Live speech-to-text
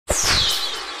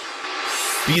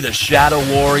Be the shadow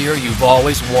warrior you've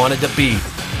always wanted to be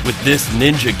with this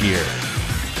ninja gear.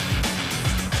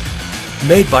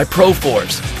 Made by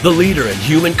ProForce, the leader in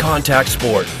human contact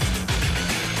sport.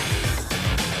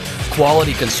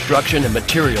 Quality construction and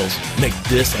materials make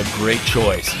this a great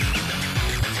choice.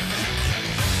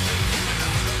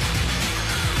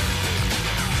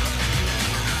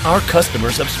 Our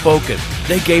customers have spoken.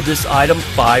 They gave this item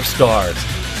 5 stars.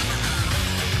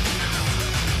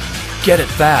 Get it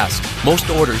fast. Most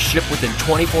orders ship within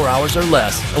 24 hours or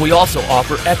less, and we also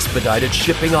offer expedited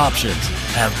shipping options.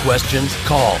 Have questions?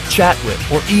 Call, chat with,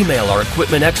 or email our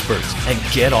equipment experts and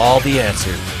get all the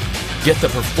answers. Get the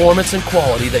performance and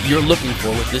quality that you're looking for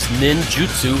with this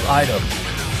ninjutsu item.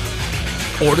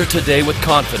 Order today with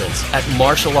confidence at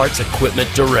Martial Arts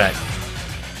Equipment Direct.